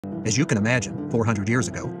As you can imagine, 400 years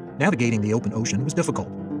ago, navigating the open ocean was difficult.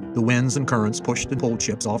 The winds and currents pushed and pulled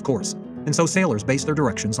ships off course, and so sailors based their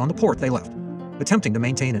directions on the port they left, attempting to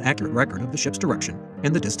maintain an accurate record of the ship's direction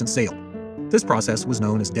and the distance sailed. This process was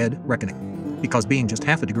known as dead reckoning, because being just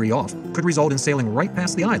half a degree off could result in sailing right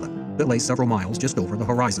past the island that lay several miles just over the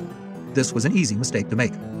horizon. This was an easy mistake to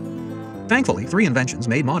make. Thankfully, 3 inventions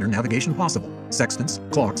made modern navigation possible: sextants,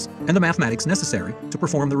 clocks, and the mathematics necessary to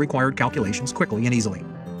perform the required calculations quickly and easily.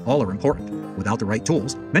 All are important. Without the right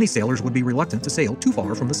tools, many sailors would be reluctant to sail too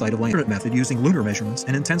far from the site of land. The alternate method using lunar measurements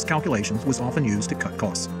and intense calculations was often used to cut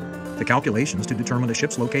costs. The calculations to determine a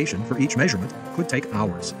ship's location for each measurement could take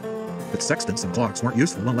hours. But sextants and clocks weren't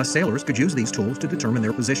useful unless sailors could use these tools to determine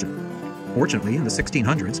their position. Fortunately, in the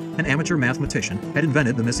 1600s, an amateur mathematician had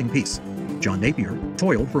invented the missing piece. John Napier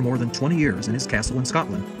toiled for more than 20 years in his castle in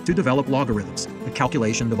Scotland to develop logarithms, a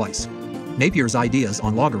calculation device. Napier's ideas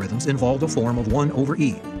on logarithms involved a form of 1 over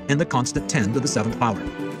e and the constant 10 to the 7th power.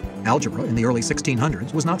 Algebra in the early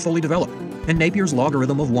 1600s was not fully developed, and Napier's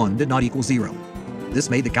logarithm of 1 did not equal 0. This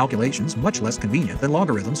made the calculations much less convenient than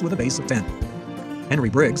logarithms with a base of 10. Henry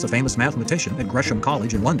Briggs, a famous mathematician at Gresham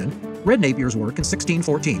College in London, read Napier's work in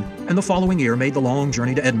 1614, and the following year made the long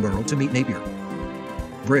journey to Edinburgh to meet Napier.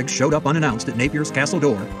 Briggs showed up unannounced at Napier's castle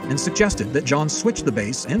door and suggested that John switch the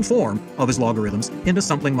base and form of his logarithms into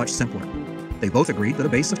something much simpler. They both agreed that a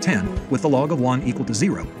base of 10 with the log of 1 equal to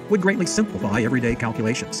 0 would greatly simplify everyday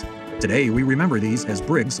calculations. Today, we remember these as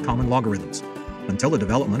Briggs' common logarithms. Until the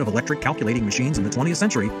development of electric calculating machines in the 20th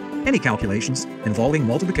century, any calculations involving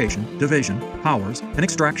multiplication, division, powers, and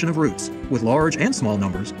extraction of roots with large and small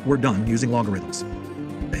numbers were done using logarithms.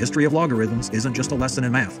 The history of logarithms isn't just a lesson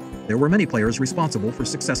in math. There were many players responsible for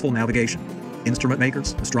successful navigation: instrument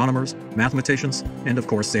makers, astronomers, mathematicians, and of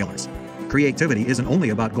course sailors. Creativity isn't only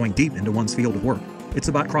about going deep into one's field of work, it's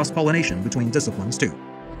about cross-pollination between disciplines too.